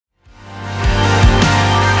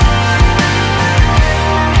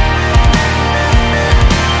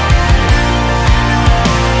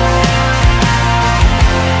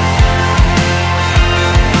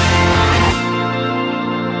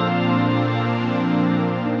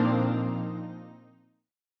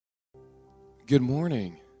Good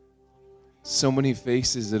morning. So many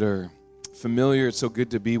faces that are familiar. It's so good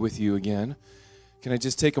to be with you again. Can I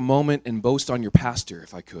just take a moment and boast on your pastor,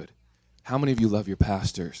 if I could? How many of you love your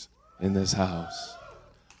pastors in this house?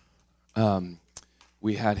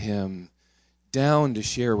 We had him down to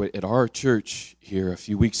share at our church here a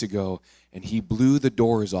few weeks ago, and he blew the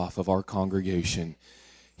doors off of our congregation.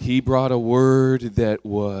 He brought a word that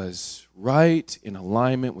was right in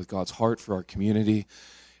alignment with God's heart for our community.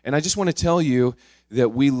 And I just want to tell you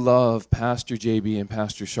that we love Pastor JB and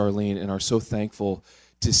Pastor Charlene and are so thankful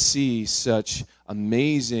to see such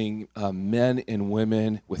amazing men and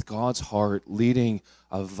women with God's heart leading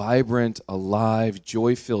a vibrant, alive,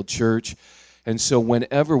 joy-filled church. And so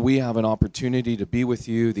whenever we have an opportunity to be with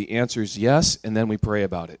you, the answer is yes, and then we pray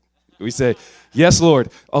about it. We say, yes, Lord.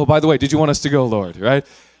 Oh, by the way, did you want us to go, Lord, right?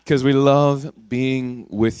 Because we love being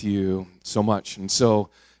with you so much. And so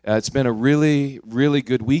it's been a really, really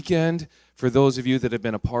good weekend for those of you that have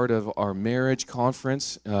been a part of our marriage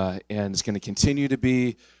conference, and it's going to continue to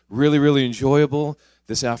be really, really enjoyable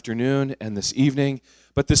this afternoon and this evening.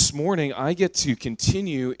 But this morning, I get to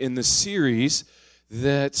continue in the series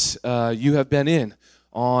that you have been in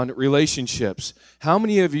on relationships. How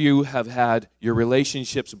many of you have had your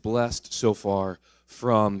relationships blessed so far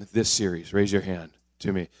from this series? Raise your hand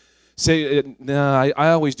to me. I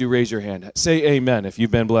always do raise your hand. Say amen if you've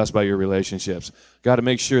been blessed by your relationships. Got to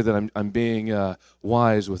make sure that I'm being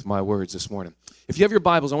wise with my words this morning. If you have your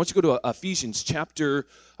Bibles, I want you to go to Ephesians chapter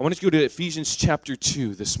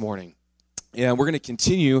 2 this morning. And we're going to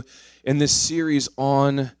continue in this series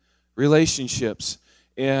on relationships.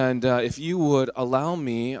 And if you would allow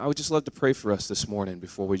me, I would just love to pray for us this morning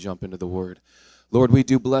before we jump into the Word. Lord, we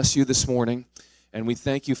do bless you this morning. And we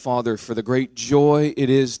thank you, Father, for the great joy it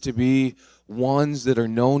is to be ones that are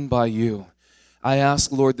known by you. I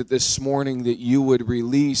ask, Lord, that this morning that you would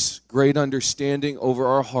release great understanding over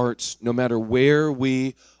our hearts, no matter where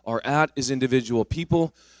we are at as individual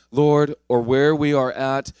people, Lord, or where we are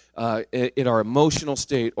at in our emotional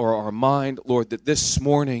state or our mind, Lord, that this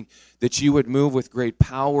morning that you would move with great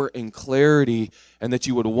power and clarity and that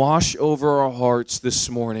you would wash over our hearts this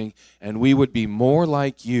morning and we would be more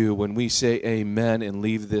like you when we say amen and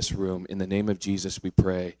leave this room. In the name of Jesus we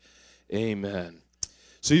pray. Amen.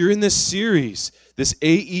 So you're in this series, this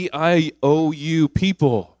A-E-I-O-U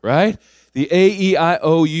people, right? The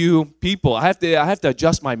A-E-I-O-U people. I have to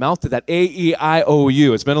adjust my mouth to that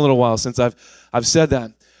A-E-I-O-U. It's been a little while since I've said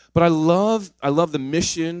that. But I love the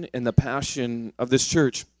mission and the passion of this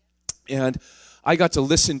church. And I got to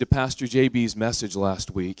listen to Pastor JB's message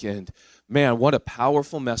last week. And man, what a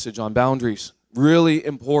powerful message on boundaries. Really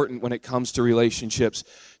important when it comes to relationships.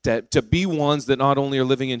 To be ones that not only are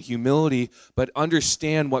living in humility, but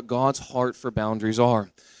understand what God's heart for boundaries are.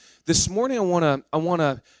 This morning I want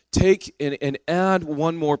to take and add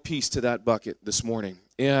one more piece to that bucket this morning.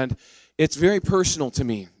 And it's very personal to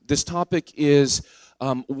me. This topic is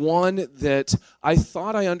one that I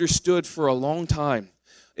thought I understood for a long time.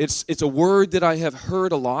 It's a word that I have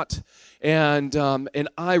heard a lot, and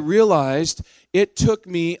I realized it took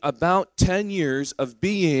me about 10 years of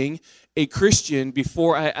being a Christian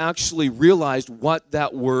before I actually realized what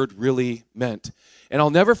that word really meant. And I'll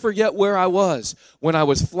never forget where I was when I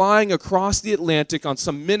was flying across the Atlantic on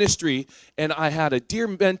some ministry, and I had a dear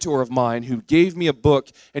mentor of mine who gave me a book,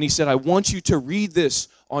 and he said, I want you to read this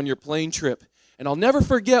on your plane trip. And I'll never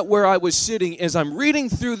forget where I was sitting as I'm reading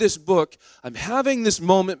through this book. I'm having this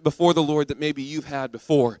moment before the Lord that maybe you've had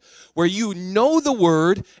before, where you know the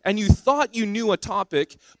word and you thought you knew a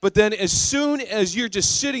topic, but then as soon as you're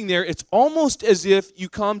just sitting there, it's almost as if you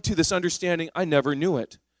come to this understanding, I never knew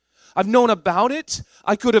it. I've known about it.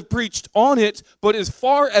 I could have preached on it, but as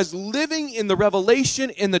far as living in the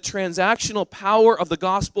revelation, in the transactional power of the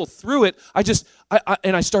gospel through it, I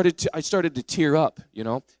started to tear up. You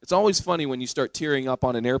know, it's always funny when you start tearing up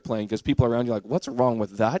on an airplane because people around you are like, "What's wrong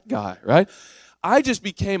with that guy?" Right? I just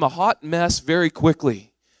became a hot mess very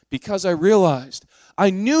quickly because I realized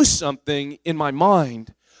I knew something in my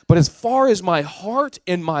mind, but as far as my heart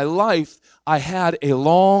and my life, I had a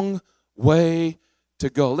long way to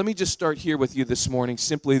go. Let me just start here with you this morning.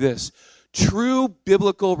 Simply this. True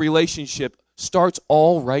biblical relationship starts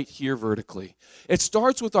all right here vertically. It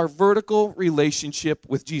starts with our vertical relationship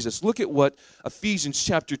with Jesus. Look at what Ephesians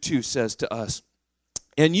chapter 2 says to us.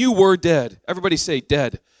 And you were dead. Everybody say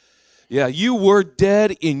dead. Yeah, you were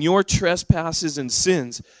dead in your trespasses and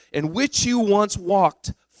sins, in which you once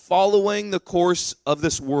walked, following the course of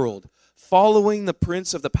this world, following the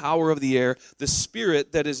prince of the power of the air, the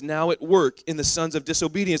spirit that is now at work in the sons of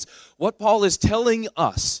disobedience. What Paul is telling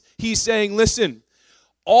us, he's saying, listen,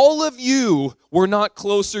 all of you were not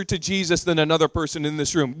closer to Jesus than another person in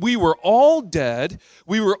this room. We were all dead.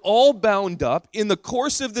 We were all bound up in the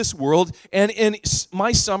course of this world. And in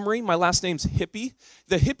my summary, my last name's Hippe.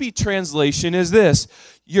 The Hippe translation is this: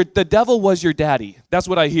 the devil was your daddy. That's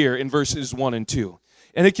what I hear in verses 1 and 2.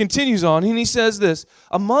 And it continues on, and he says this: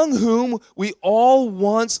 among whom we all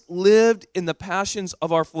once lived in the passions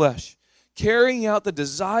of our flesh, carrying out the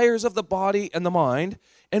desires of the body and the mind,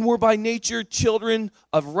 and were by nature children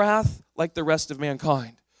of wrath like the rest of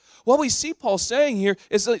mankind. What we see Paul saying here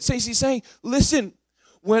is he's saying, listen,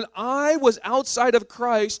 when I was outside of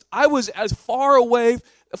Christ, I was as far away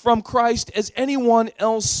from Christ as anyone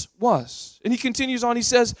else was. And he continues on, he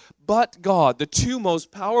says, but God, the two most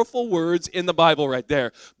powerful words in the Bible right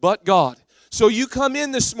there, but God. So you come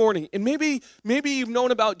in this morning, and maybe you've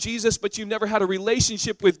known about Jesus, but you've never had a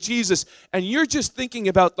relationship with Jesus, and you're just thinking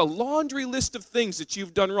about the laundry list of things that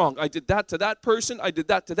you've done wrong. I did that to that person. I did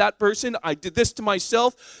that to that person. I did this to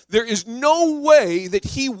myself. There is no way that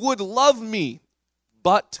he would love me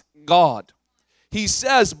but God. He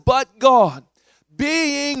says, but God,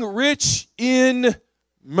 being rich in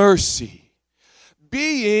mercy.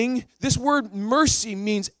 This word mercy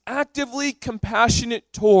means actively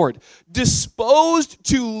compassionate toward, disposed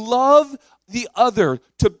to love the other,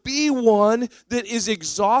 to be one that is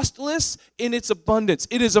exhaustless in its abundance.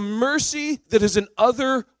 It is a mercy that is an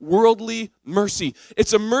otherworldly mercy.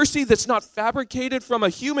 It's a mercy that's not fabricated from a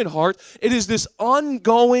human heart. It is this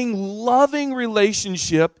ongoing, loving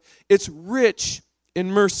relationship. It's rich in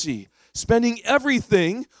mercy, spending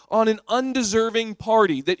everything on an undeserving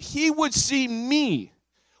party, that he would see me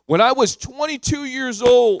when I was 22 years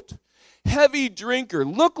old, heavy drinker,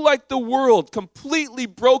 look like the world, completely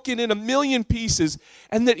broken in a million pieces,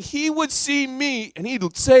 and that he would see me and he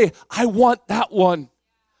would say, I want that one.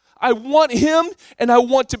 I want him, and I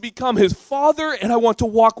want to become his father, and I want to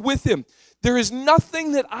walk with him. There is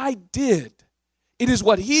nothing that I did. It is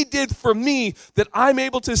what he did for me that I'm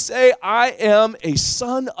able to say I am a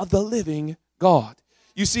son of the living God.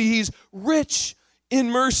 You see, he's rich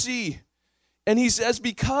in mercy. And he says,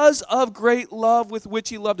 because of great love with which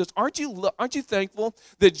he loved us. Aren't you thankful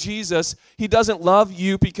that Jesus, he doesn't love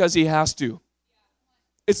you because he has to?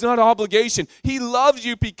 It's not obligation. He loves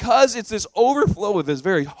you because it's this overflow of his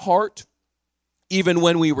very heart. Even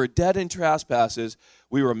when we were dead in trespasses,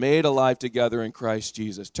 we were made alive together in Christ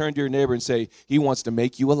Jesus. Turn to your neighbor and say, he wants to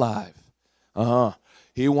make you alive.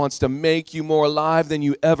 He wants to make you more alive than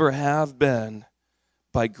you ever have been.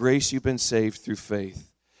 By grace you've been saved through faith.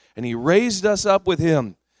 And he raised us up with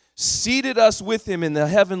him, seated us with him in the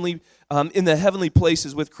heavenly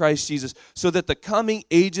places with Christ Jesus, so that the coming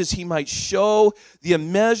ages he might show the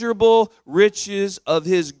immeasurable riches of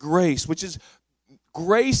his grace,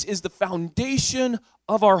 grace is the foundation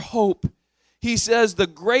of our hope. He says, the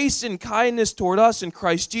grace and kindness toward us in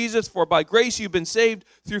Christ Jesus, for by grace you've been saved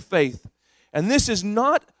through faith. And this is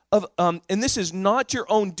not your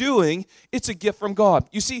own doing, it's a gift from God.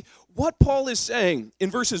 You see, what Paul is saying in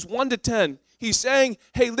verses 1 to 10, he's saying,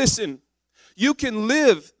 hey, listen, you can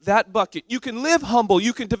live that bucket. You can live humble.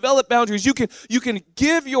 You can develop boundaries. You can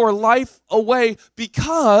give your life away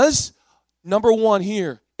because, number one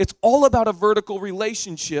here, it's all about a vertical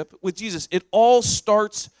relationship with Jesus. It all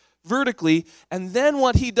starts vertically, and then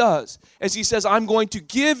what he does is he says, I'm going to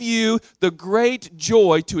give you the great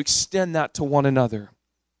joy to extend that to one another.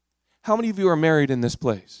 How many of you are married in this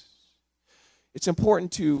place? It's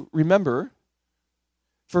important to remember,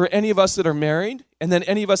 for any of us that are married, and then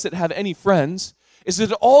any of us that have any friends, is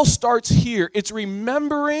that it all starts here. It's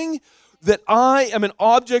remembering that I am an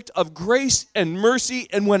object of grace and mercy,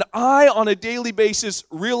 and when I, on a daily basis,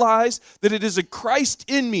 realize that it is a Christ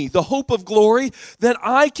in me, the hope of glory, then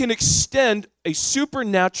I can extend a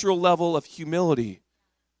supernatural level of humility,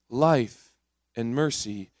 life, and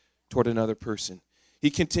mercy toward another person. He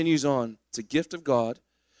continues on, it's a gift of God,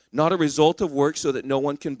 not a result of work, so that no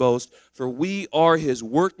one can boast. For we are his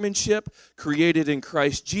workmanship, created in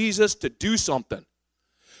Christ Jesus to do something.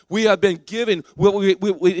 We have been given, what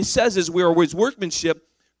it says is we are his workmanship,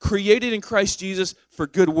 created in Christ Jesus for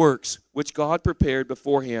good works, which God prepared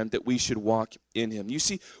beforehand that we should walk in him. You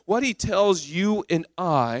see, what he tells you and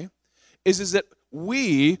I is that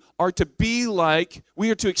we are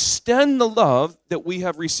to extend the love that we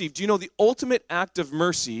have received. Do you know the ultimate act of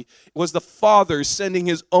mercy was the Father sending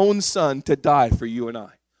his own Son to die for you and I?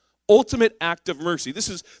 ultimate act of mercy. This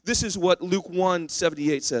is what Luke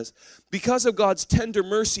 1:78 says. Because of God's tender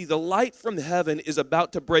mercy, the light from heaven is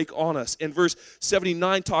about to break on us. And verse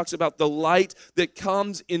 79 talks about the light that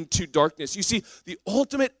comes into darkness. You see, the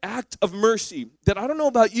ultimate act of mercy that, I don't know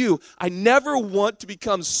about you, I never want to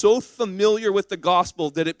become so familiar with the gospel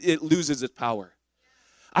that it loses its power.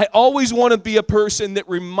 I always want to be a person that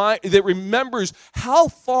remembers how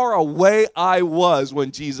far away I was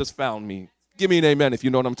when Jesus found me. Give me an amen if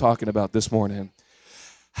you know what I'm talking about this morning.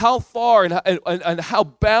 How far and how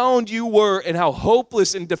bound you were and how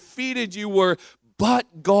hopeless and defeated you were,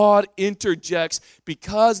 but God interjects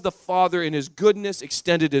because the Father in his goodness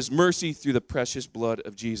extended his mercy through the precious blood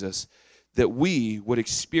of Jesus, that we would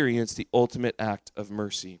experience the ultimate act of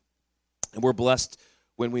mercy. And we're blessed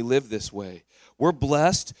when we live this way. We're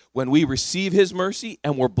blessed when we receive his mercy,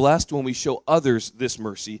 and we're blessed when we show others this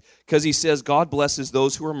mercy, because he says God blesses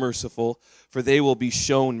those who are merciful, for they will be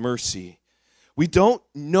shown mercy. We don't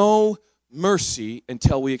know mercy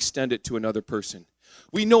until we extend it to another person.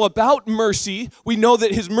 We know about mercy. We know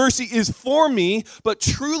that his mercy is for me, but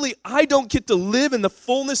truly I don't get to live in the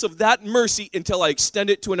fullness of that mercy until I extend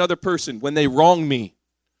it to another person when they wrong me.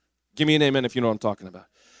 Give me an amen if you know what I'm talking about.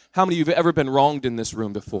 How many of you have ever been wronged in this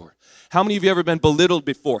room before? How many of you have ever been belittled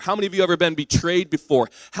before? How many of you have ever been betrayed before?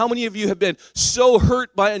 How many of you have been so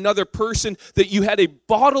hurt by another person that you had a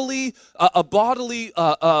bodily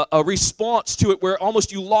response to it where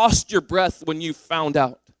almost you lost your breath when you found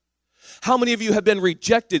out? How many of you have been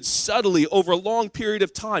rejected subtly over a long period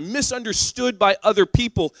of time, misunderstood by other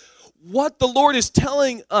people? What the Lord is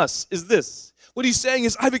telling us is this. What he's saying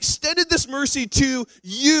is, I've extended this mercy to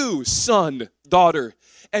you, son, daughter.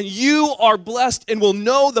 And you are blessed and will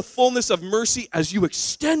know the fullness of mercy as you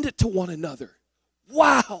extend it to one another.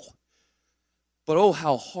 Wow. But oh,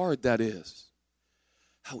 how hard that is.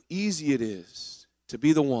 How easy it is to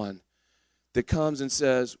be the one that comes and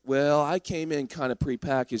says, well, I came in kind of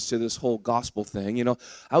prepackaged to this whole gospel thing. You know,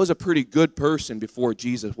 I was a pretty good person before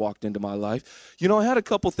Jesus walked into my life. You know, I had a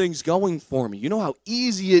couple things going for me. You know how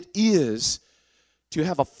easy it is to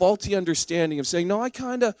have a faulty understanding of saying, no, I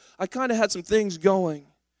kind of had some things going.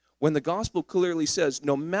 When the gospel clearly says,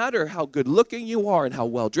 no matter how good looking you are and how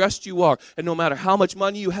well dressed you are, and no matter how much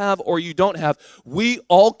money you have or you don't have, we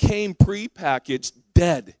all came prepackaged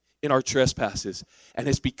dead in our trespasses. And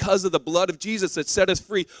it's because of the blood of Jesus that set us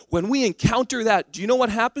free. When we encounter that, do you know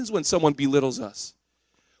what happens when someone belittles us?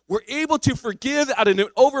 We're able to forgive out of an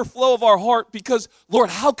overflow of our heart because,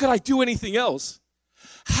 Lord, how could I do anything else?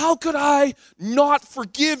 How could I not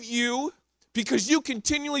forgive you because you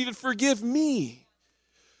continually to forgive me?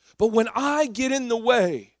 But when I get in the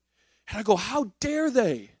way and I go, how dare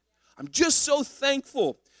they? I'm just so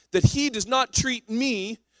thankful that he does not treat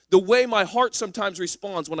me the way my heart sometimes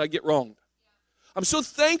responds when I get wronged. I'm so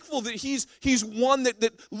thankful that he's one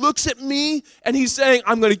that looks at me and he's saying,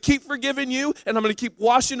 I'm going to keep forgiving you and I'm going to keep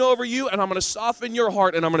washing over you and I'm going to soften your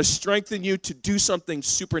heart and I'm going to strengthen you to do something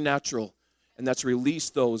supernatural. And that's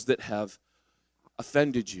release those that have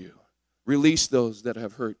offended you. Release those that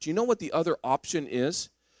have hurt. Do you know what the other option is?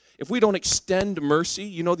 If we don't extend mercy,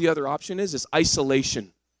 you know the other option is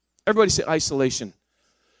isolation. Everybody say isolation.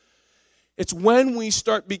 It's when we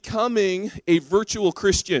start becoming a virtual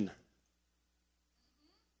Christian.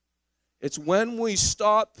 It's when we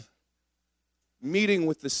stop meeting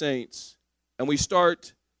with the saints and we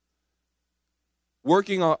start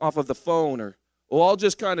working off of the phone or I'll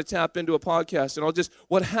just kind of tap into a podcast and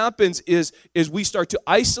what happens is we start to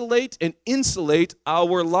isolate and insulate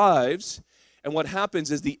our lives. And what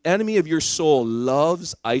happens is the enemy of your soul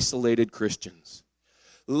loves isolated Christians.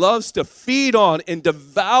 Loves to feed on and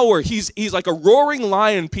devour. He's like a roaring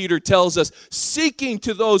lion, Peter tells us, seeking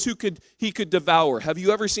to those he could devour. Have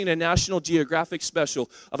you ever seen a National Geographic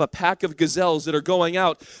special of a pack of gazelles that are going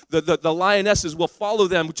out? The lionesses will follow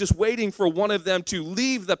them, just waiting for one of them to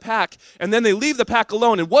leave the pack. And then they leave the pack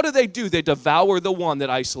alone. And what do? They devour the one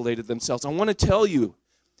that isolated themselves. I want to tell you,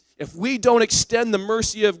 if we don't extend the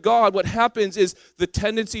mercy of God, what happens is the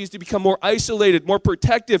tendency is to become more isolated, more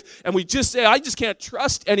protective, and we just say, I just can't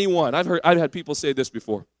trust anyone. I've had people say this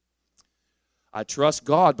before. I trust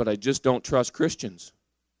God, but I just don't trust Christians.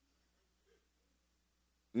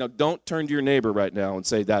 Now, don't turn to your neighbor right now and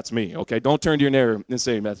say, that's me, okay? Don't turn to your neighbor and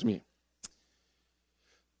say, that's me.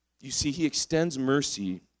 You see, he extends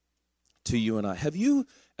mercy to you and I. Have you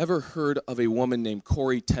ever heard of a woman named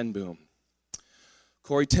Corrie ten Boom?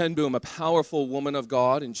 Corrie ten Boom, a powerful woman of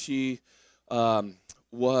God, and she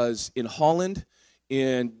was in Holland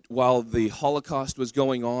while the Holocaust was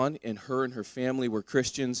going on, and her family were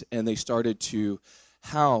Christians, and they started to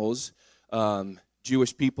house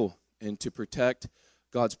Jewish people and to protect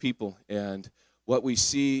God's people. And what we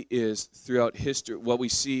see is throughout history, what we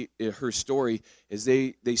see in her story is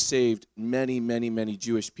they saved many, many, many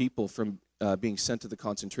Jewish people from being sent to the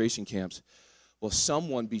concentration camps. Well,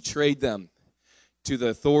 someone betrayed them to the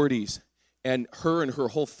authorities, and her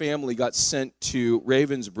whole family got sent to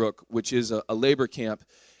Ravensbrück, which is a labor camp,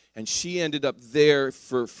 and she ended up there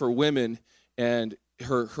for women, and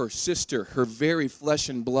her sister, her very flesh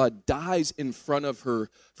and blood, dies in front of her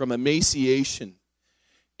from emaciation,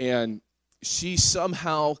 and she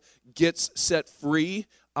somehow gets set free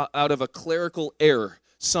out of a clerical error.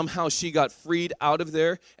 Somehow she got freed out of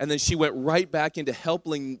there, and then she went right back into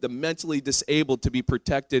helping the mentally disabled to be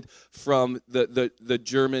protected from the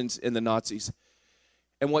Germans and the Nazis.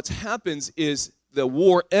 And what happens is the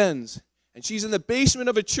war ends, and she's in the basement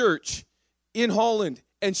of a church in Holland,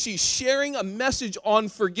 and she's sharing a message on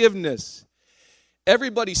forgiveness.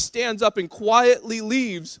 Everybody stands up and quietly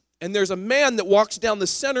leaves, and there's a man that walks down the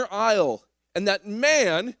center aisle. And that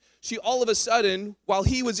man, she all of a sudden, while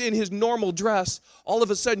he was in his normal dress, all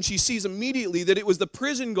of a sudden she sees immediately that it was the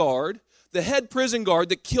prison guard, the head prison guard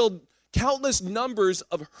that killed countless numbers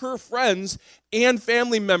of her friends and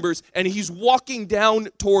family members, and he's walking down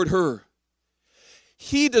toward her.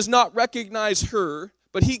 He does not recognize her,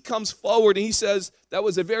 but he comes forward and he says, "That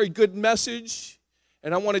was a very good message,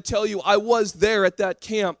 and I want to tell you I was there at that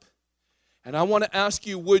camp, and I want to ask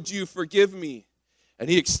you, would you forgive me?" And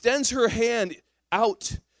he extends her hand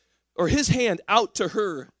out, or his hand out to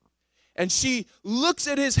her. And she looks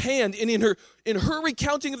at his hand, and in her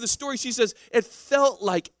recounting of the story, she says, "It felt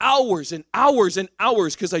like hours and hours and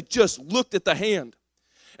hours because I just looked at the hand."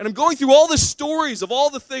 And I'm going through all the stories of all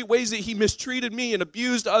the ways that he mistreated me and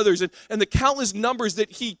abused others and the countless numbers that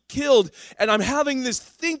he killed. And I'm having this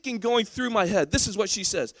thinking going through my head. This is what she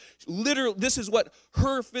says. Literally, this is what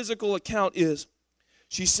her physical account is.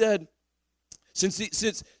 She said, Since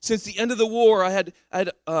the end of the war, I had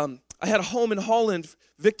a home in Holland,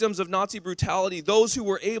 victims of Nazi brutality. Those who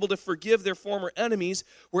were able to forgive their former enemies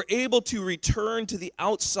were able to return to the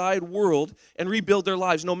outside world and rebuild their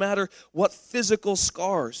lives, no matter what physical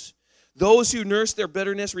scars. Those who nursed their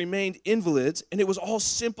bitterness remained invalids, and it was all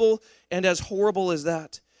simple and as horrible as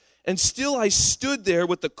that. And still I stood there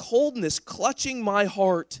with the coldness clutching my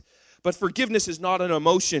heart. But forgiveness is not an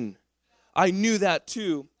emotion. I knew that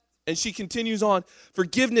too. And she continues on,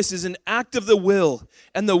 forgiveness is an act of the will,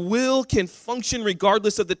 and the will can function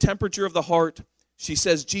regardless of the temperature of the heart. She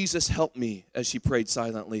says, "Jesus, help me," as she prayed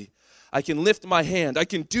silently. "I can lift my hand. I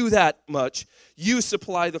can do that much. You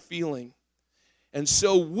supply the feeling." And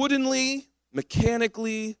so woodenly,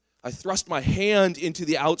 mechanically, I thrust my hand into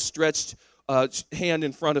the outstretched hand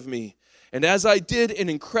in front of me. And as I did, an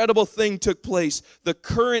incredible thing took place. The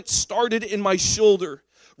current started in my shoulder,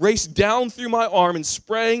 raced down through my arm, and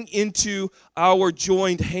sprang into our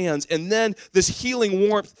joined hands. And then this healing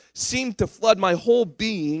warmth seemed to flood my whole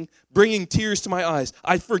being, bringing tears to my eyes.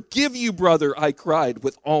 "I forgive you, brother," I cried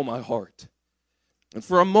with all my heart. And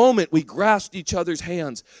for a moment, we grasped each other's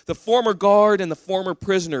hands, the former guard and the former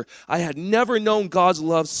prisoner. I had never known God's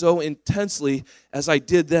love so intensely as I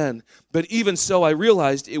did then. But even so, I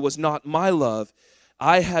realized it was not my love.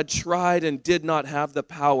 I had tried and did not have the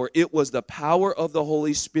power. It was the power of the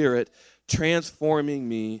Holy Spirit transforming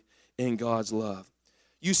me in God's love.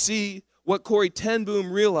 You see, what Corrie ten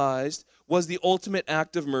Boom realized was the ultimate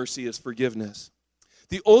act of mercy is forgiveness.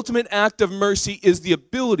 The ultimate act of mercy is the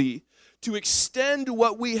ability to extend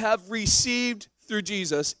what we have received through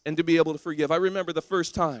Jesus and to be able to forgive. I remember the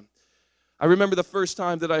first time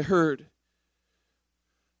that I heard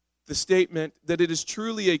the statement that it is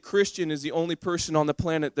truly a Christian is the only person on the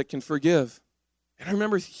planet that can forgive. And I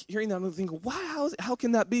remember hearing that and thinking, wow, how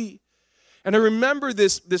can that be? And I remember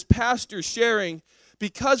this pastor sharing,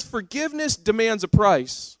 because forgiveness demands a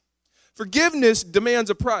price. Forgiveness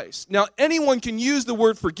demands a price. Now, anyone can use the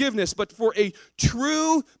word forgiveness, but for a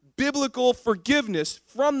true biblical forgiveness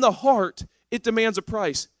from the heart, it demands a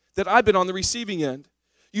price that I've been on the receiving end.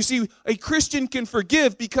 You see, a Christian can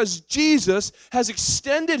forgive because Jesus has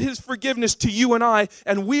extended his forgiveness to you and I,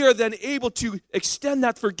 and we are then able to extend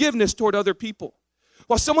that forgiveness toward other people.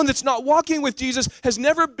 While someone that's not walking with Jesus has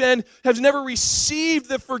never received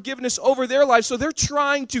the forgiveness over their life, so they're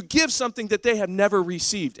trying to give something that they have never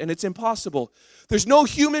received, and it's impossible. There's no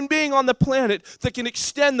human being on the planet that can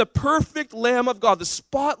extend the perfect Lamb of God, the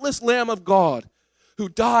spotless Lamb of God, who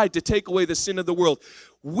died to take away the sin of the world.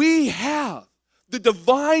 We have the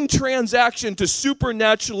divine transaction to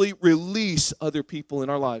supernaturally release other people in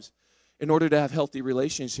our lives. In order to have healthy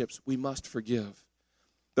relationships, we must forgive.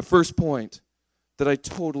 The first point that I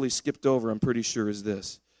totally skipped over, I'm pretty sure, is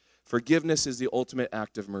this. Forgiveness is the ultimate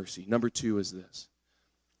act of mercy. Number two is this.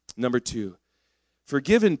 Number 2,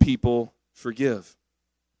 forgiven people forgive.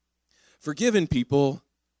 Forgiven people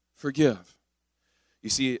forgive. You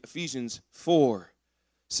see, Ephesians 4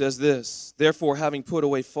 says this, therefore, having put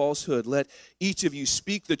away falsehood, let each of you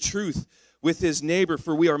speak the truth with his neighbor,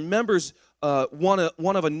 for we are members one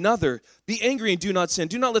of another. Be angry and do not sin.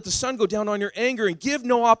 Do not let the sun go down on your anger, and give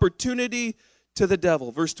no opportunity to the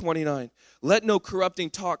devil. Verse 29, let no corrupting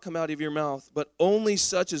talk come out of your mouth, but only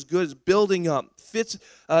such as good as building up, fits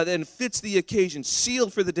the occasion,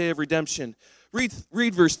 sealed for the day of redemption.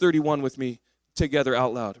 Read verse 31 with me together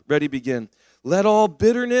out loud. Ready, begin. Let all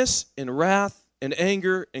bitterness and wrath and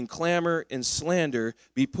anger and clamor and slander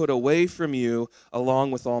be put away from you,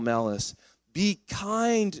 along with all malice. Be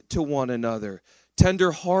kind to one another,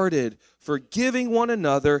 tender-hearted, forgiving one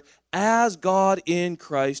another, as God in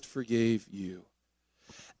Christ forgave you.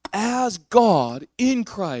 As God in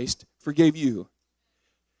Christ forgave you.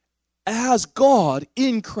 As God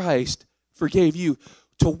in Christ forgave you.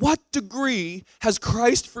 To what degree has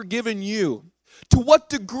Christ forgiven you? To what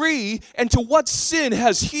degree and to what sin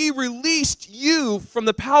has he released you from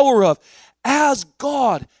the power of? As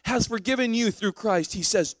God has forgiven you through Christ, he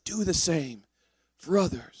says, do the same for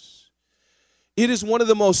others. It is one of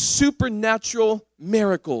the most supernatural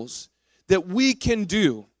miracles that we can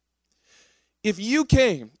do. If you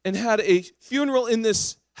came and had a funeral in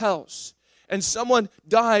this house, and someone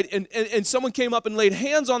died, and someone came up and laid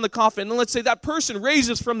hands on the coffin, and let's say that person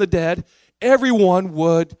raises from the dead, everyone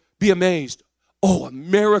would be amazed. Oh, a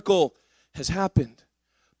miracle has happened.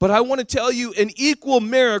 But I want to tell you, an equal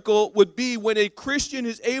miracle would be when a Christian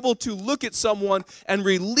is able to look at someone and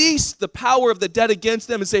release the power of the dead against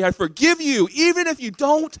them and say, I forgive you, even if you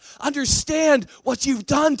don't understand what you've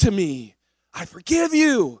done to me. I forgive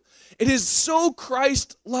you. It is so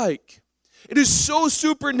Christ-like. It is so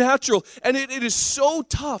supernatural, and it is so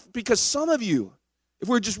tough because some of you, if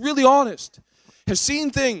we're just really honest, have seen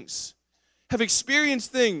things, have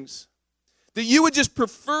experienced things that you would just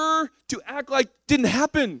prefer to act like didn't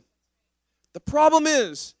happen. The problem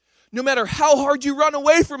is, no matter how hard you run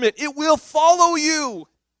away from it, it will follow you.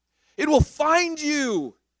 It will find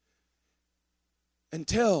you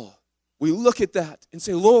until we look at that and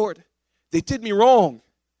say, Lord, they did me wrong.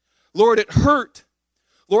 Lord, it hurt.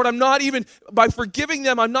 Lord, I'm not even, by forgiving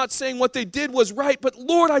them, I'm not saying what they did was right, but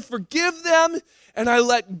Lord, I forgive them and I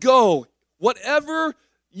let go. Whatever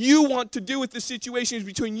you want to do with the situation is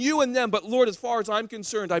between you and them, but Lord, as far as I'm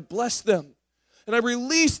concerned, I bless them and I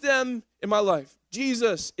release them in my life.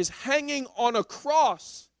 Jesus is hanging on a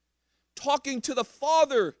cross, talking to the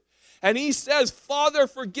Father, and he says, Father,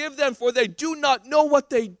 forgive them, for they do not know what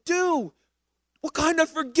they do. What kind of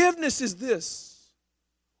forgiveness is this?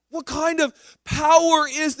 What kind of power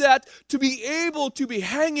is that to be able to be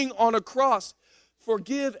hanging on a cross?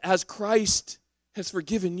 Forgive as Christ has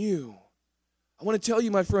forgiven you. I want to tell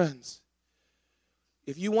you, my friends,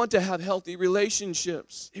 if you want to have healthy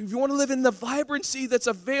relationships, if you want to live in the vibrancy that's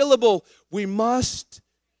available, we must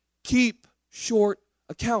keep short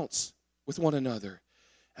accounts with one another.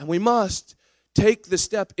 And we must take the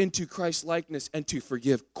step into Christ's likeness and to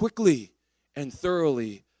forgive quickly and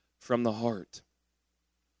thoroughly from the heart.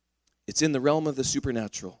 It's in the realm of the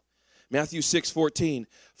supernatural. Matthew 6:14,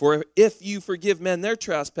 for if you forgive men their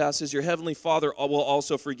trespasses, your heavenly Father will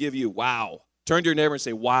also forgive you. Wow. Turn to your neighbor and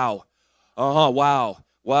say, wow. Wow.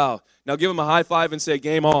 Wow. Now give him a high five and say,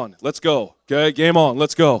 game on. Let's go. Okay, game on.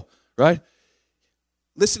 Let's go. Right?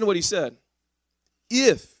 Listen to what he said.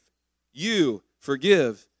 If you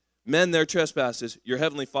forgive men their trespasses, your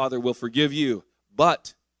heavenly Father will forgive you.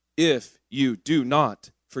 But if you do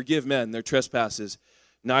not forgive men their trespasses,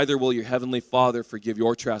 neither will your heavenly Father forgive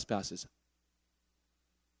your trespasses.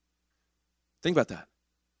 Think about that.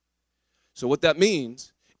 So what that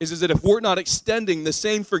means is that if we're not extending the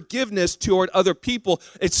same forgiveness toward other people,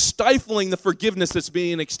 it's stifling the forgiveness that's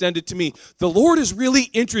being extended to me. The Lord is really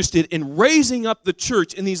interested in raising up the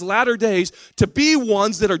church in these latter days to be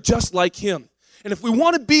ones that are just like him. And if we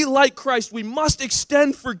want to be like Christ, we must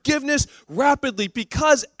extend forgiveness rapidly,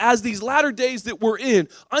 because as these latter days that we're in,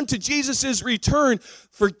 unto Jesus' return,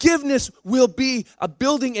 forgiveness will be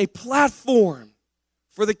building a platform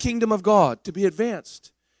for the kingdom of God to be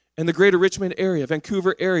advanced in the greater Richmond area,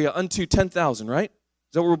 Vancouver area, unto 10,000, right?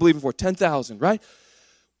 Is that what we're believing for? 10,000, right?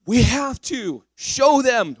 We have to show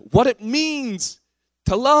them what it means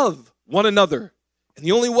to love one another. And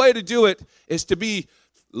the only way to do it is to be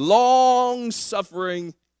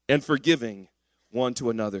long-suffering and forgiving one to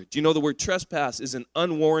another. Do you know the word trespass is an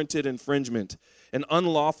unwarranted infringement, an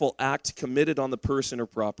unlawful act committed on the person or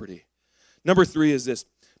property? Number 3 is this.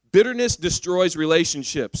 Bitterness destroys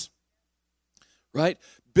relationships, right?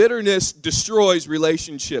 Bitterness destroys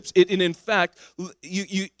relationships. And in fact,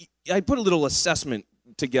 I put a little assessment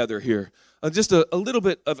together here, just a little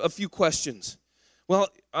bit of a few questions. Well,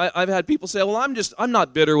 I've had people say, well, I'm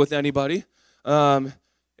not bitter with anybody. And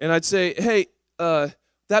I'd say, hey,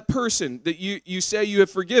 that person that you say you have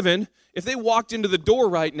forgiven, if they walked into the door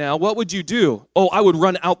right now, what would you do? Oh, I would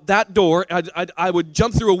run out that door, I would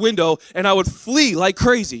jump through a window, and I would flee like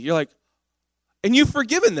crazy. You're like, and you've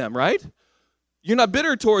forgiven them, right? You're not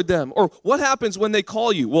bitter toward them. Or what happens when they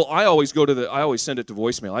call you? Well, I always send it to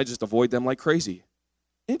voicemail. I just avoid them like crazy.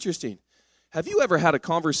 Interesting. Have you ever had a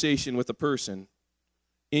conversation with a person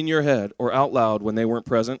in your head or out loud when they weren't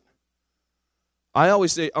present? I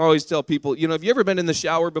always tell people, have you ever been in the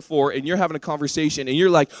shower before and you're having a conversation and you're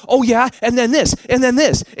like, oh yeah, and then this, and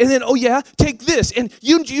then oh yeah, take this, and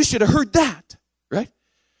you should have heard that, right?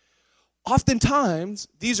 Oftentimes,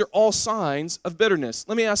 these are all signs of bitterness.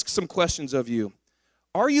 Let me ask some questions of you.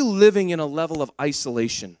 Are you living in a level of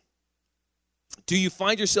isolation? Do you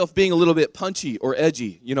find yourself being a little bit punchy or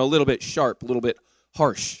edgy, a little bit sharp, a little bit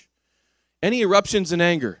harsh? Any eruptions in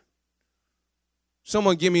anger?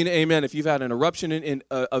 Someone give me an amen if you've had an eruption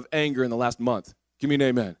of anger in the last month. Give me an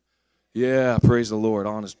amen. Yeah, praise the Lord,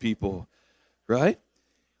 honest people, right?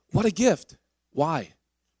 What a gift. Why?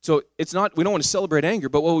 So we don't want to celebrate anger,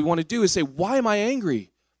 but what we want to do is say, why am I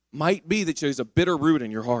angry? Might be that there's a bitter root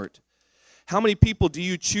in your heart. How many people do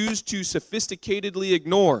you choose to sophisticatedly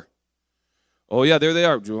ignore? Oh yeah, there they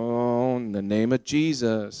are. Oh, in the name of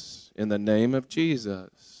Jesus. In the name of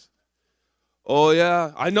Jesus. Oh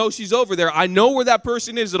yeah, I know she's over there. I know where that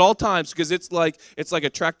person is at all times because it's like a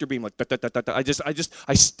tractor beam. Like da, da, da, da, da.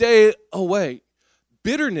 I stay away.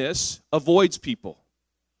 Bitterness avoids people,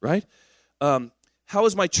 right? How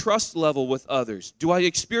is my trust level with others? Do I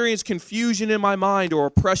experience confusion in my mind or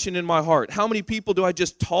oppression in my heart? How many people do I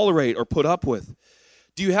just tolerate or put up with?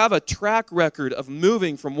 Do you have a track record of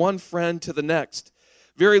moving from one friend to the next?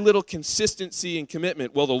 Very little consistency and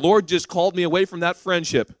commitment. Well, the Lord just called me away from that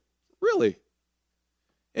friendship. Really?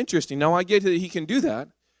 Interesting. Now, I get that he can do that,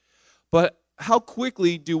 but how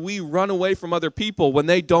quickly do we run away from other people when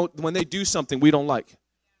they do something we don't like?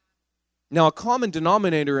 Now, a common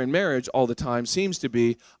denominator in marriage all the time seems to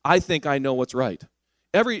be, I think I know what's right.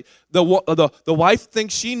 The wife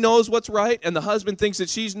thinks she knows what's right, and the husband thinks that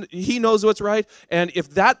he knows what's right, and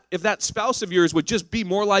if that spouse of yours would just be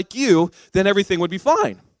more like you, then everything would be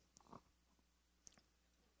fine.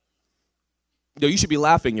 No, you should be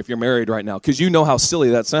laughing if you're married right now because you know how silly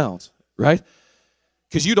that sounds, right?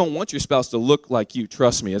 Because you don't want your spouse to look like you.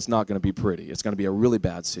 Trust me, it's not going to be pretty. It's going to be a really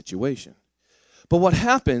bad situation. But what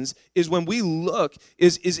happens is when we look,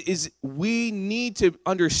 is we need to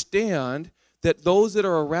understand that those that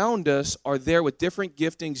are around us are there with different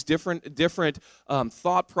giftings, different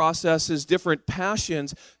thought processes, different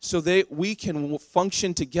passions, so we can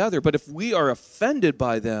function together. But if we are offended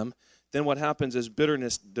by them, then what happens is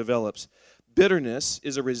bitterness develops. Bitterness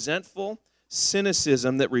is a resentful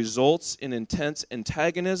cynicism that results in intense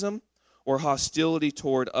antagonism or hostility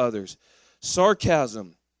toward others.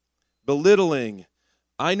 Sarcasm, belittling,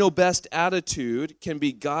 I know best attitude can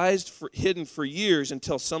be hidden for years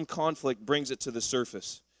until some conflict brings it to the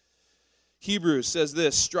surface. Hebrews says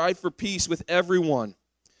this, strive for peace with everyone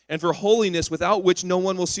and for holiness without which no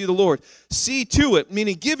one will see the Lord. See to it,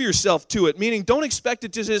 meaning give yourself to it, meaning don't expect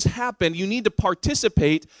it to just happen. You need to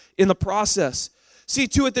participate in the process. See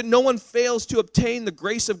to it that no one fails to obtain the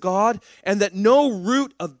grace of God and that no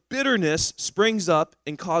root of bitterness springs up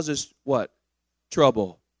and causes what?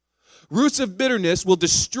 Trouble. Roots of bitterness will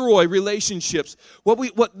destroy relationships.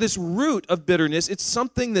 What this root of bitterness, it's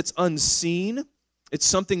something that's unseen. It's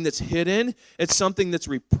something that's hidden. It's something that's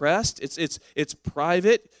repressed. It's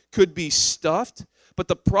private, could be stuffed. But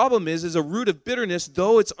the problem is a root of bitterness,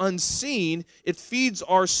 though it's unseen, it feeds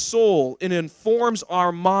our soul, it informs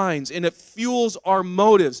our minds, and it fuels our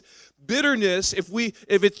motives. Bitterness, if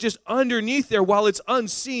it's just underneath there while it's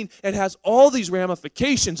unseen, it has all these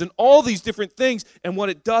ramifications and all these different things. And what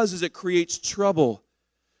it does is it creates trouble,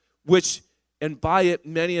 and by it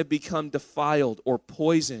many have become defiled or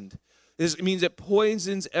poisoned. It means it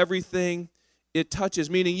poisons everything it touches,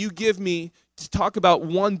 meaning you give me to talk about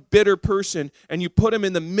one bitter person and you put him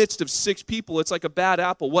in the midst of 6 people, it's like a bad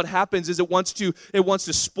apple. What happens is it wants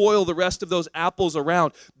to spoil the rest of those apples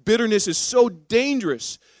around. Bitterness is so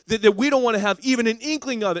dangerous that we don't want to have even an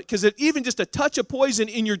inkling of it, because even just a touch of poison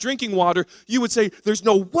in your drinking water, you would say, there's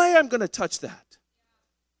no way I'm going to touch that.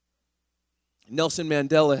 Nelson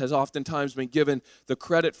Mandela has oftentimes been given the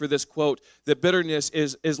credit for this quote, that bitterness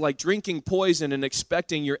is like drinking poison and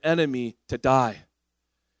expecting your enemy to die.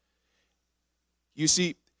 You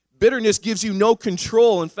see, Bitterness gives you no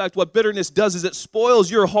control. In fact, what bitterness does is it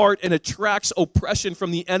spoils your heart and attracts oppression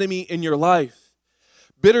from the enemy in your life.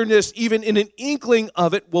 Bitterness, even in an inkling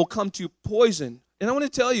of it, will come to poison. And I want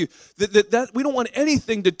to tell you that we don't want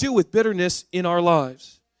anything to do with bitterness in our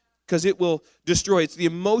lives because it will destroy. It's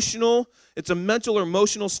a mental or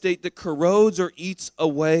emotional state that corrodes or eats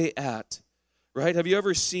away at, right? Have you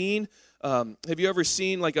ever seen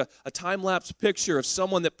like a time-lapse picture of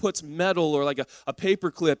someone that puts metal or like a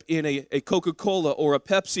paper clip in a Coca-Cola or a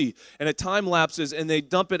Pepsi, and it time-lapses and they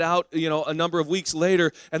dump it out, a number of weeks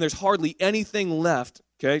later, and there's hardly anything left,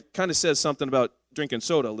 okay? Kind of says something about drinking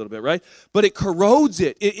soda a little bit, right? But it corrodes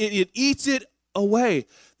it. It eats it away.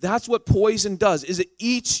 That's what poison does, is it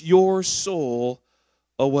eats your soul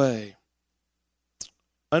away.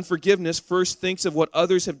 Unforgiveness first thinks of what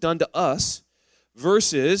others have done to us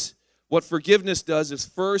versus what forgiveness does is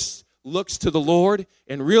first looks to the Lord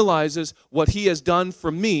and realizes what he has done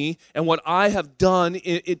for me and what I have done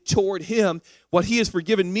toward him, what he has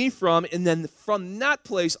forgiven me from, and then from that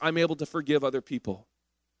place I'm able to forgive other people.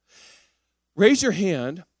 Raise your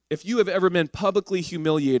hand if you have ever been publicly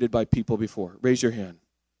humiliated by people before. Raise your hand.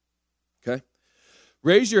 Okay?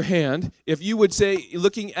 Raise your hand if you would say,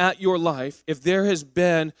 looking at your life, if there has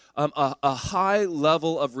been a high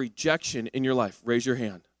level of rejection in your life. Raise your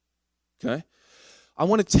hand. Okay? I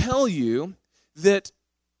want to tell you that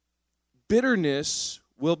bitterness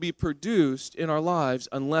will be produced in our lives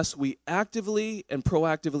unless we actively and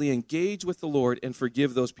proactively engage with the Lord and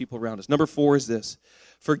forgive those people around us. Number 4 is this.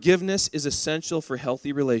 Forgiveness is essential for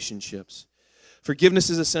healthy relationships.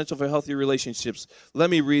 Forgiveness is essential for healthy relationships.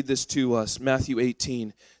 Let me read this to us, Matthew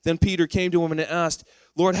 18. Then Peter came to him and asked,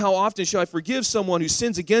 Lord, how often shall I forgive someone who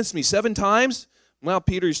sins against me? 7 times? Wow,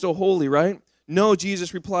 Peter, you're so holy, right? No,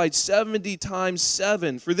 Jesus replied, 70 times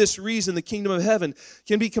 7. For this reason, the kingdom of heaven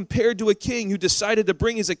can be compared to a king who decided to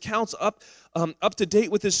bring his accounts up to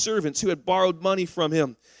date with his servants who had borrowed money from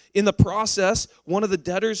him. In the process, one of the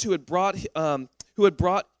debtors who had brought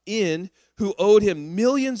in, who owed him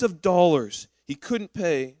millions of dollars, he couldn't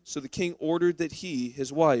pay, so the king ordered that he,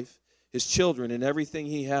 his wife, his children, and everything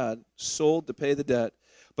he had sold to pay the debt.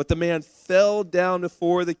 But the man fell down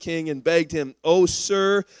before the king and begged him, "Oh,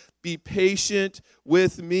 sir, be patient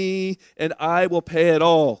with me, and I will pay it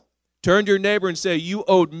all." Turn to your neighbor and say, "You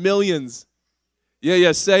owed millions."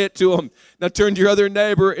 Yeah, say it to him. Now turn to your other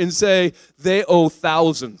neighbor and say, "They owe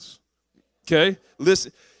thousands." Okay?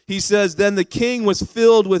 Listen. He says, then the king was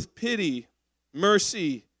filled with pity,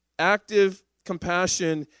 mercy, active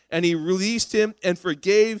compassion, and he released him and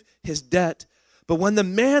forgave his debt. But when the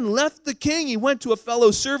man left the king, he went to a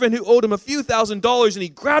fellow servant who owed him a few $1,000s, and he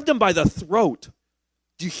grabbed him by the throat.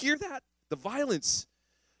 Do you hear that? The violence.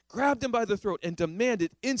 Grabbed him by the throat and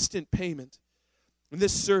demanded instant payment. And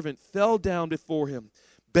this servant fell down before him,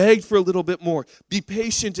 begged for a little bit more. "Be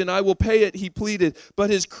patient and I will pay it," he pleaded. But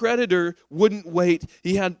his creditor wouldn't wait.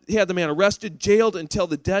 He had the man arrested, jailed until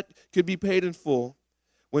the debt could be paid in full.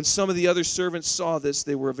 When some of the other servants saw this,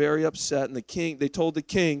 they were very upset, and they told the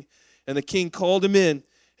king, and the king called him in.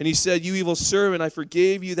 And he said, "You evil servant, I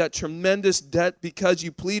forgave you that tremendous debt because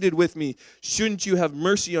you pleaded with me. Shouldn't you have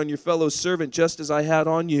mercy on your fellow servant just as I had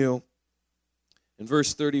on you?" In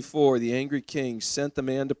verse 34, the angry king sent the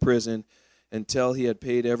man to prison until he had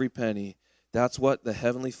paid every penny. That's what the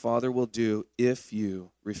Heavenly Father will do if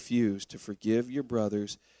you refuse to forgive your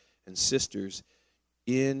brothers and sisters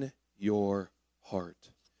in your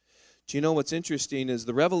heart. Do you know what's interesting is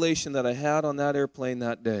the revelation that I had on that airplane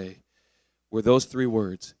that day were those 3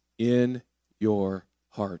 words, in your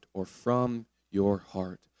heart, or from your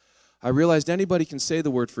heart. I realized anybody can say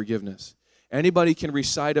the word forgiveness. Anybody can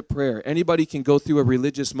recite a prayer. Anybody can go through a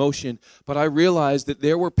religious motion. But I realized that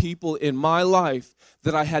there were people in my life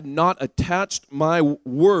that I had not attached my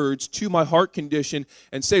words to my heart condition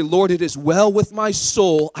and say, "Lord, it is well with my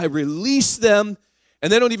soul. I release them."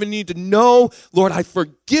 And they don't even need to know, "Lord, I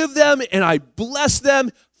forgive them and I bless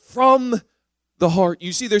them from the heart."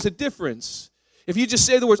 You see, there's a difference. If you just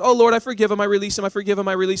say the words, "Oh, Lord, I forgive him, I release him, I forgive him,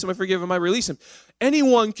 I release him, I forgive him, I release him."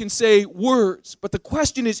 Anyone can say words, but the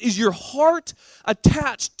question is your heart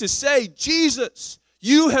attached to say, "Jesus,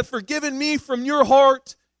 you have forgiven me from your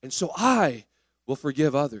heart, and so I will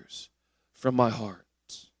forgive others from my heart."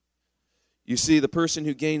 You see, the person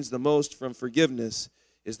who gains the most from forgiveness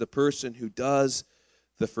is the person who does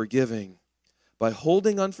the forgiving. By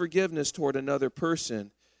holding unforgiveness toward another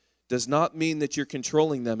person does not mean that you're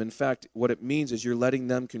controlling them. In fact, what it means is you're letting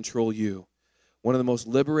them control you. One of the most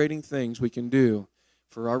liberating things we can do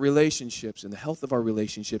for our relationships and the health of our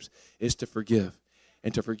relationships is to forgive.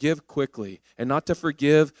 and to forgive quickly, and not to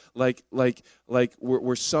forgive like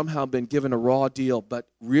we're somehow been given a raw deal, but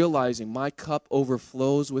realizing my cup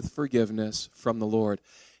overflows with forgiveness from the Lord,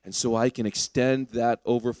 and so I can extend that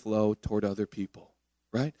overflow toward other people,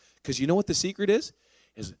 right? Because you know what the secret is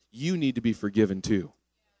you need to be forgiven too.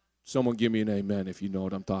 Someone give me an amen if you know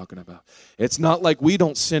what I'm talking about. It's not like we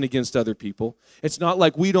don't sin against other people. It's not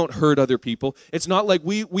like we don't hurt other people. It's not like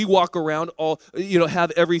we walk around all,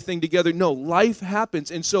 have everything together. No, life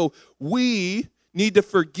happens. And so we need to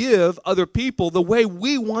forgive other people the way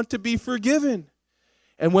we want to be forgiven.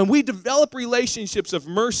 And when we develop relationships of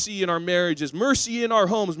mercy in our marriages, mercy in our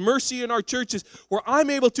homes, mercy in our churches, where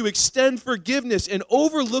I'm able to extend forgiveness and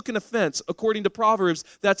overlook an offense, according to Proverbs,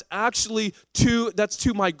 that's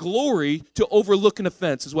to my glory to overlook an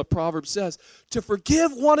offense, is what Proverbs says. To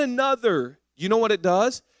forgive one another, you know what it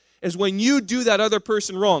does? Is when you do that other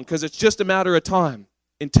person wrong, because it's just a matter of time,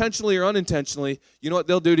 intentionally or unintentionally, you know what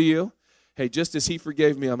they'll do to you? Hey, just as he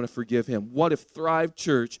forgave me, I'm going to forgive him. What if Thrive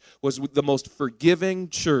Church was the most forgiving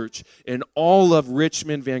church in all of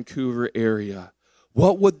Richmond, Vancouver area?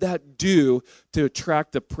 What would that do to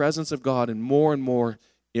attract the presence of God and more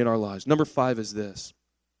in our lives? Number 5 is this.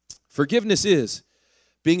 Forgiveness is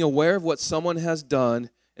being aware of what someone has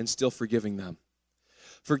done and still forgiving them.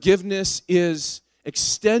 Forgiveness is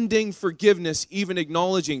extending forgiveness, even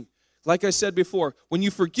acknowledging, like I said before, when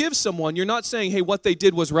you forgive someone, you're not saying, hey, what they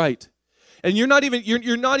did was right. And you're not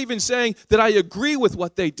even saying that I agree with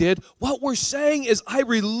what they did. What we're saying is I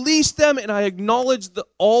release them and I acknowledge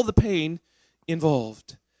all the pain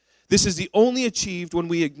involved. This is the only achieved when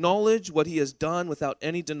we acknowledge what he has done without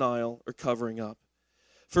any denial or covering up.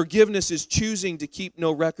 Forgiveness is choosing to keep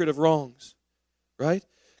no record of wrongs, right?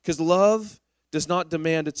 Because love does not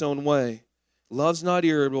demand its own way. Love's not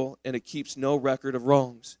irritable, and it keeps no record of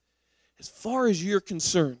wrongs. As far as you're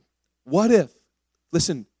concerned, what if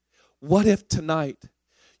tonight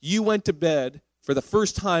you went to bed for the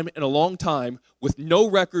first time in a long time with no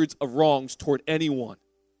records of wrongs toward anyone?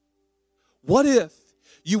 What if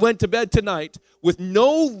you went to bed tonight with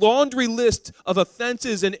no laundry list of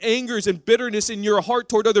offenses and angers and bitterness in your heart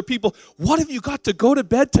toward other people? What if you got to go to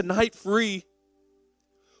bed tonight free?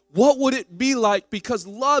 What would it be like? Because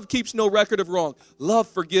love keeps no record of wrong. Love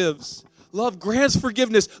forgives. Love grants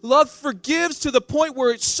forgiveness. Love forgives to the point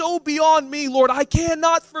where it's so beyond me, Lord, I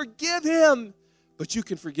cannot forgive him. But you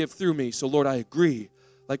can forgive through me. So, Lord, I agree.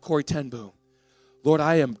 Like Corrie ten Boom. Lord,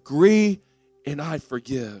 I agree and I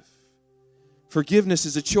forgive. Forgiveness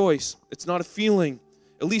is a choice. It's not a feeling,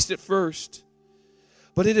 at least at first.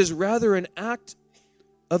 But it is rather an act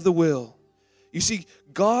of the will. You see,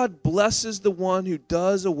 God blesses the one who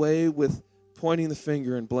does away with pointing the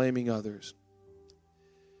finger and blaming others.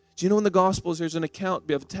 Do you know in the Gospels there's an account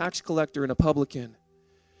of a tax collector and a publican?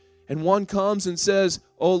 And one comes and says,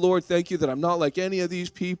 oh, Lord, thank you that I'm not like any of these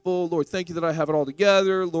people. Lord, thank you that I have it all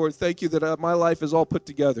together. Lord, thank you that my life is all put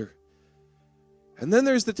together. And then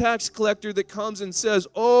there's the tax collector that comes and says,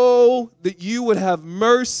 oh, that you would have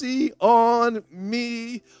mercy on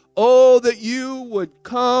me. Oh, that you would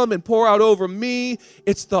come and pour out over me.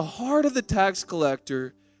 It's the heart of the tax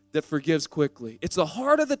collector that forgives quickly. It's the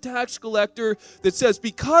heart of the tax collector that says,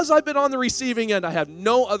 because I've been on the receiving end, I have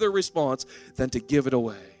no other response than to give it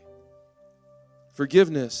away.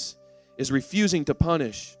 Forgiveness is refusing to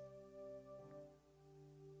punish.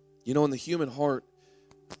 You know, in the human heart,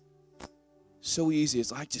 so easy.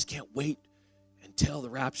 It's I just can't wait until the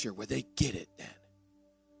rapture where they get it then.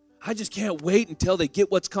 I just can't wait until they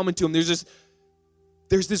get what's coming to them.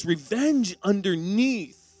 There's this revenge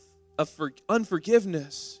underneath of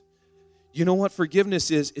unforgiveness. You know what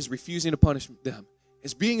forgiveness is refusing to punish them.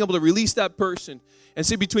 It's being able to release that person and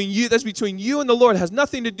say that's between you and the Lord. It has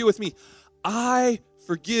nothing to do with me. I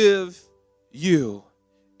forgive you.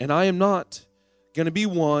 And I am not going to be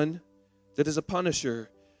one that is a punisher,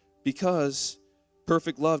 because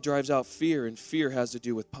perfect love drives out fear, and fear has to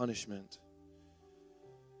do with punishment.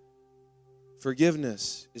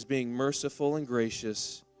 Forgiveness is being merciful and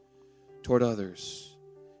gracious toward others.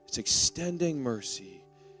 It's extending mercy.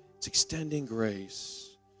 It's extending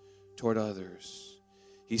grace toward others.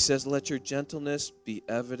 He says, let your gentleness be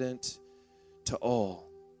evident to all.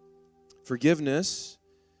 Forgiveness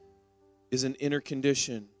is an inner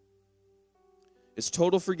condition. Its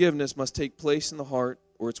total forgiveness must take place in the heart,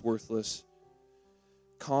 or it's worthless.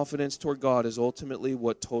 Confidence toward God is ultimately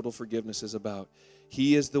what total forgiveness is about.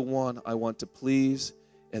 He is the one I want to please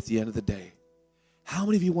at the end of the day. How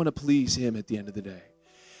many of you want to please him at the end of the day?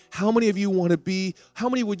 How many of you want to be, how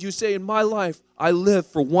many would you say in my life, I live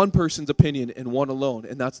for one person's opinion and one alone,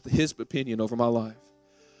 and that's his opinion over my life?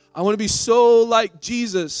 I want to be so like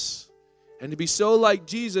Jesus. And to be so like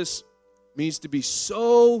Jesus means to be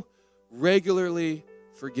so regularly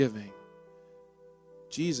forgiving.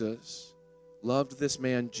 Jesus loved this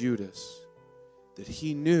man Judas that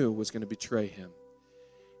he knew was going to betray him.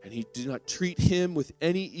 And he did not treat him with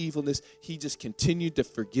any evilness. He just continued to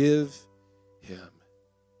forgive him.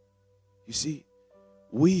 You see,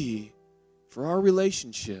 we, for our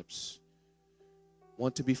relationships,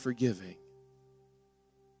 want to be forgiving.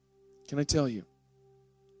 Can I tell you,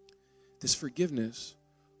 this forgiveness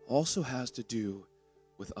also has to do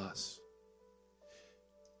with us.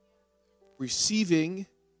 Receiving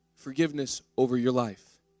forgiveness over your life.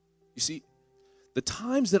 You see, the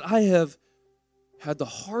times that I have had the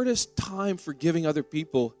hardest time forgiving other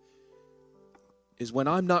people is when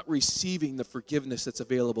I'm not receiving the forgiveness that's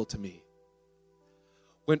available to me.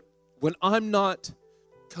 When I'm not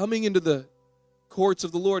coming into the courts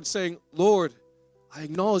of the Lord saying, Lord, I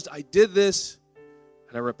acknowledged I did this,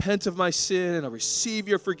 and I repent of my sin, and I receive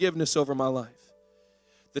your forgiveness over my life.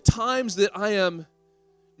 The times that I am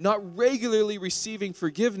not regularly receiving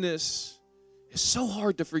forgiveness is so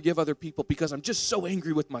hard to forgive other people because I'm just so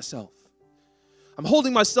angry with myself. I'm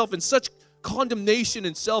holding myself in such condemnation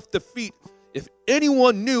and self-defeat. If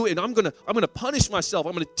anyone knew, and I'm gonna punish myself,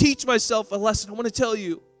 I'm gonna teach myself a lesson. I want to tell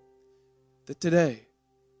you that today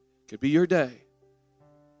could be your day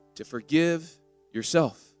to forgive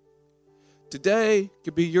yourself. Today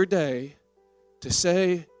could be your day to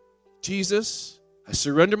say, Jesus, I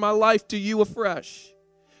surrender my life to you afresh.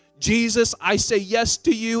 Jesus, I say yes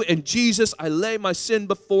to you, and Jesus, I lay my sin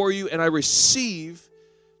before you, and I receive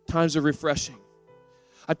times of refreshing.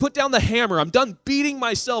 I put down the hammer. I'm done beating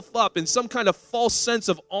myself up in some kind of false sense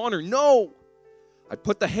of honor. No, I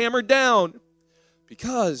put the hammer down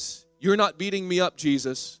because you're not beating me up,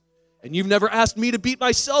 Jesus, and you've never asked me to beat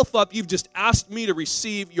myself up. You've just asked me to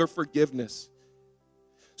receive your forgiveness.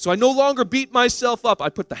 So I no longer beat myself up. I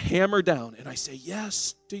put the hammer down, and I say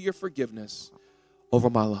yes to your forgiveness over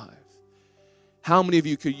my life. How many of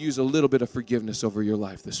you could use a little bit of forgiveness over your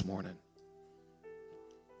life this morning?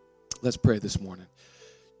 Let's pray this morning.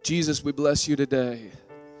 Jesus, we bless you today.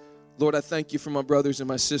 Lord, I thank you for my brothers and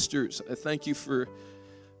my sisters. I thank you for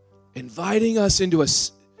inviting us into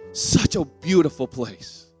such a beautiful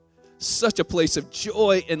place, such a place of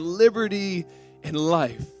joy and liberty and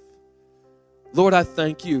life. Lord, I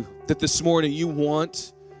thank you that this morning you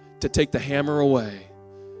want to take the hammer away.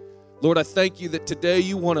 Lord, I thank you that today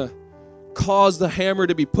you want to cause the hammer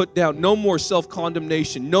to be put down. No more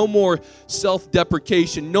self-condemnation, no more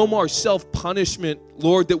self-deprecation, no more self-punishment.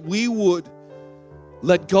 Lord, that we would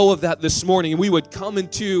let go of that this morning and we would come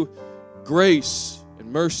into grace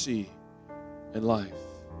and mercy and life.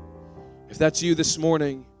 If that's you this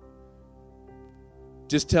morning,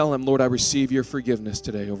 just tell him, Lord, I receive your forgiveness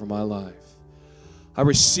today over my life. I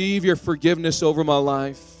receive your forgiveness over my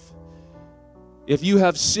life. If you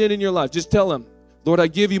have sin in your life, just tell him, Lord, I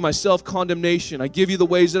give you my self-condemnation. I give you the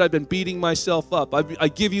ways that I've been beating myself up. I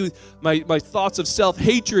give you my thoughts of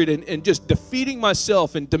self-hatred and just defeating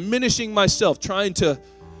myself and diminishing myself, trying to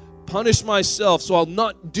punish myself so I'll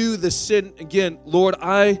not do the sin again. Lord,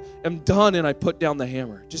 I am done, and I put down the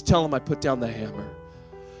hammer. Just tell him I put down the hammer.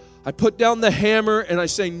 I put down the hammer and I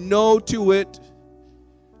say no to it,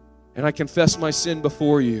 and I confess my sin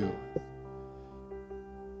before you.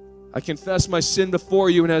 I confess my sin before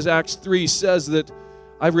you, and as Acts 3 says, that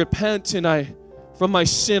I repent and from my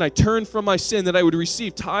sin, I turn from my sin, that I would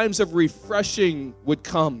receive times of refreshing would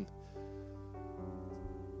come.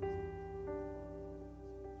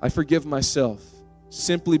 I forgive myself,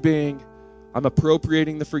 simply being, I'm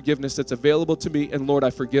appropriating the forgiveness that's available to me, and Lord, I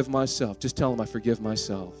forgive myself. Just tell him I forgive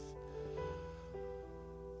myself.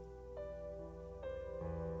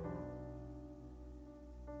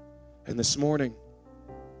 And this morning,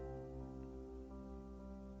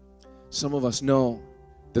 some of us know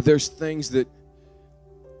that there's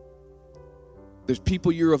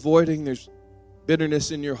people you're avoiding, there's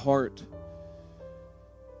bitterness in your heart.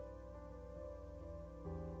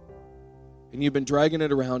 And you've been dragging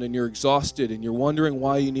it around and you're exhausted and you're wondering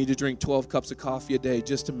why you need to drink 12 cups of coffee a day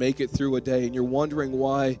just to make it through a day. And you're wondering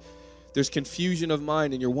why there's confusion of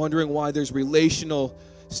mind and you're wondering why there's relational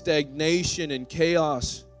stagnation and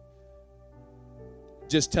chaos.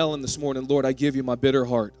 Just tell him this morning, Lord, I give you my bitter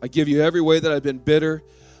heart. I give you every way that I've been bitter.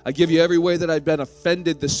 I give you every way that I've been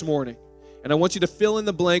offended this morning. And I want you to fill in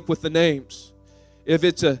the blank with the names. If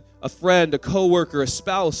it's a friend, a coworker, a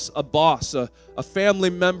spouse, a boss, a family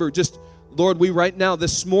member, just, Lord, we right now,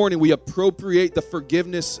 this morning, we appropriate the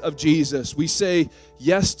forgiveness of Jesus. We say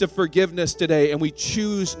yes to forgiveness today, and we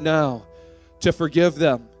choose now to forgive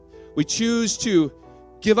them. We choose to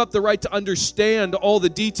give up the right to understand all the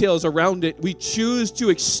details around it. We choose to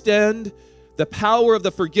extend the power of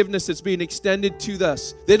the forgiveness that's being extended to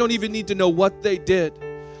us. They don't even need to know what they did.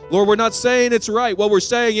 Lord, we're not saying it's right. Well, we're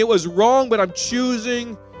saying it was wrong, but I'm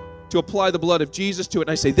choosing to apply the blood of Jesus to it.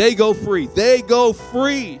 And I say, they go free. They go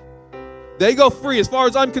free. They go free. As far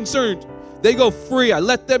as I'm concerned, they go free. I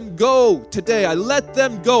let them go today. I let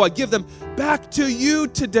them go. I give them back to you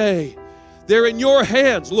today. They're in your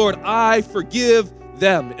hands. Lord, I forgive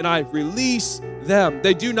them and I release them.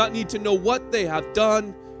 They do not need to know what they have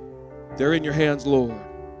done. They're in your hands, Lord.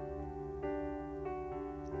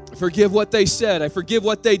 I forgive what they said. I forgive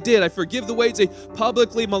what they did. I forgive the ways they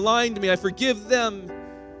publicly maligned me. I forgive them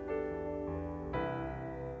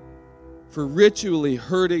for ritually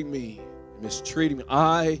hurting me, mistreating me.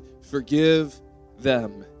 I forgive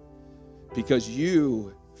them because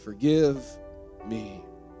you forgive me.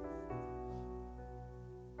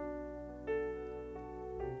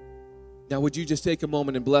 Now, would you just take a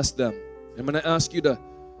moment and bless them? I'm going to ask you to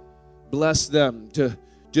bless them, to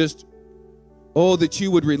just, that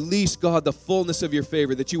you would release, God, the fullness of your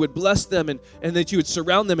favor, that you would bless them and that you would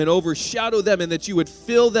surround them and overshadow them and that you would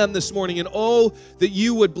fill them this morning and that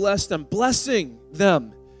you would bless them. Blessing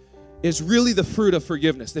them is really the fruit of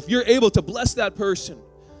forgiveness. If you're able to bless that person,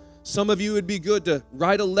 some of you would be good to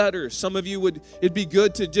write a letter. Some of you it'd be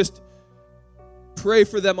good to just pray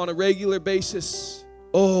for them on a regular basis.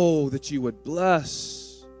 That you would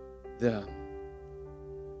bless them.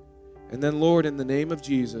 And then, Lord, in the name of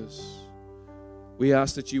Jesus, we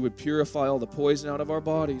ask that you would purify all the poison out of our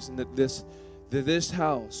bodies and that this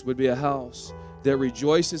house would be a house that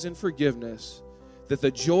rejoices in forgiveness, that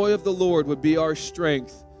the joy of the Lord would be our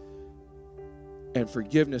strength, and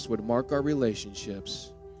forgiveness would mark our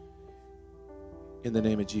relationships. In the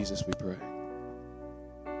name of Jesus, we pray.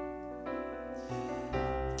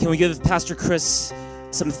 Can we give Pastor Chris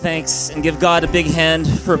some thanks and give God a big hand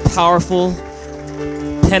for a powerful,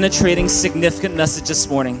 penetrating, significant message this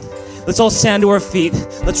morning? Let's all stand to our feet.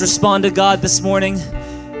 Let's respond to God this morning.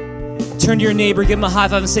 Turn to your neighbor, give him a high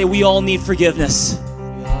five and say, we all need forgiveness.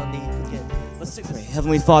 We all need forgiveness. Let's pray.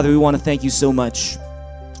 Heavenly Father, we want to thank you so much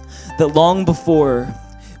that long before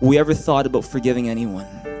we ever thought about forgiving anyone,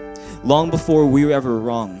 long before we were ever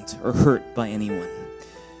wronged or hurt by anyone,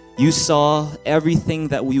 you saw everything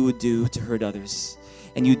that we would do to hurt others,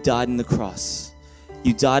 and you died on the cross.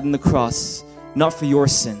 You died on the cross, not for your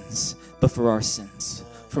sins, but for our sins,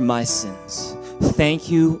 for my sins. Thank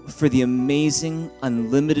you for the amazing,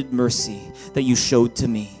 unlimited mercy that you showed to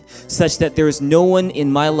me, such that there is no one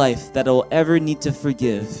in my life that I'll ever need to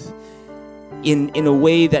forgive in a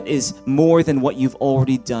way that is more than what you've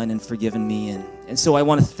already done and forgiven me in. And so I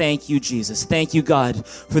want to thank you, Jesus. Thank you, God,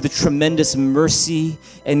 for the tremendous mercy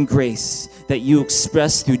and grace that you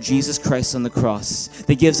express through Jesus Christ on the cross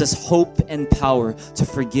that gives us hope and power to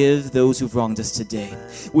forgive those who've wronged us today.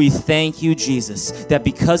 We thank you, Jesus, that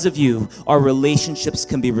because of you, our relationships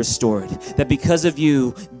can be restored, that because of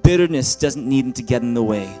you, bitterness doesn't need to get in the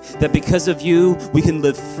way, that because of you, we can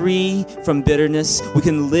live free from bitterness, we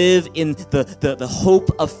can live in the hope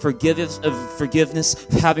of forgiveness,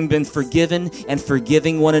 having been forgiven and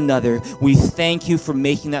forgiving one another. We thank you for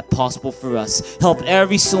making that possible for us. Help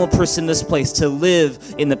every single person in this place to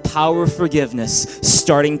live in the power of forgiveness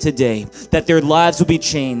starting today, that their lives will be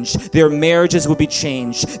changed, their marriages will be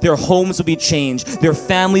changed, their homes will be changed, their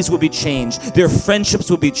families will be changed, their friendships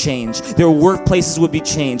will be changed, their workplaces will be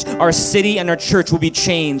changed, our city and our church will be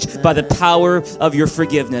changed by the power of your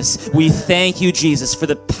forgiveness. We thank you, Jesus, for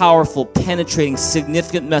the powerful, penetrating,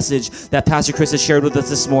 significant message that Pastor Chris has shared with us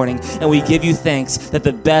this morning, and we give you thanks that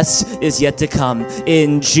the best is yet to come.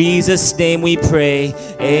 In Jesus' name we pray,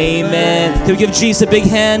 amen. Can we give Jesus a big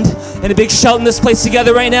hand and a big shout in this place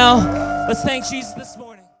together right now? Let's thank Jesus.